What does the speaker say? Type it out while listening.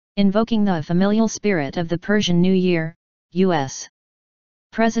Invoking the familial spirit of the Persian New Year, U.S.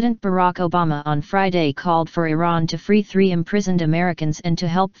 President Barack Obama on Friday called for Iran to free 3 imprisoned Americans and to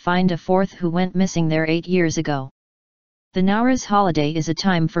help find a 4th who went missing there 8 years ago. The Nowruz holiday is a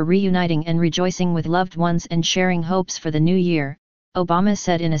time for reuniting and rejoicing with loved ones and sharing hopes for the new year, Obama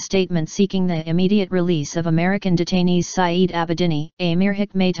said in a statement seeking the immediate release of American detainees Saeed Abedini, Amir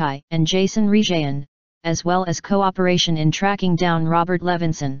Hekmati, and Rezaian, as well as cooperation in tracking down Robert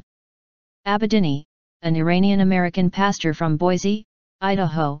Levinson. Abedini, an Iranian-American pastor from Boise,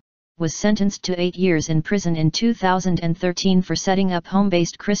 Idaho, was sentenced to 8 years in prison in 2013 for setting up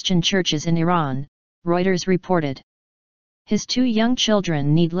home-based Christian churches in Iran, Reuters reported. His 2 young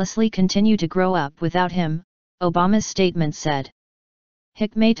children needlessly continue to grow up without him, Obama's statement said.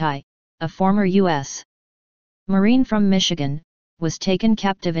 Hekmati, a former U.S. Marine from Michigan, was taken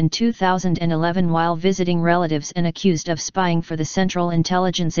captive in 2011 while visiting relatives and accused of spying for the Central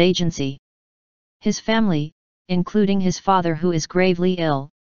Intelligence Agency. His family, including his father who is gravely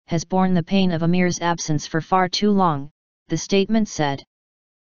ill, has borne the pain of Amir's absence for far too long, the statement said.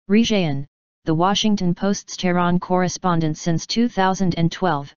 Rezaian, the Washington Post's Tehran correspondent since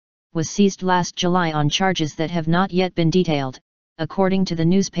 2012, was seized last July on charges that have not yet been detailed, according to the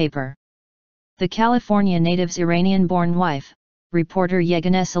newspaper. The California native's Iranian-born wife, reporter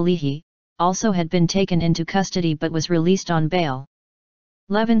Yeganeh Salehi, also had been taken into custody but was released on bail.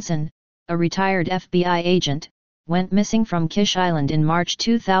 Levinson, a retired FBI agent, went missing from Kish Island in March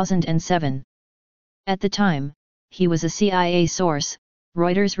 2007. At the time, he was a CIA source,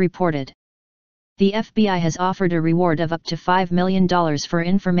 Reuters reported. The FBI has offered a reward of up to $5 million for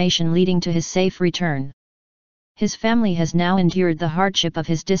information leading to his safe return. His family has now endured the hardship of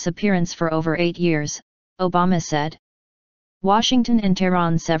his disappearance for over 8 years, Obama said. Washington and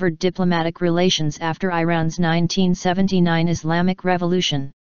Tehran severed diplomatic relations after Iran's 1979 Islamic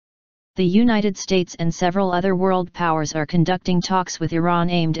Revolution. The United States and several other world powers are conducting talks with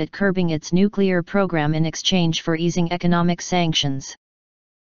Iran aimed at curbing its nuclear program in exchange for easing economic sanctions.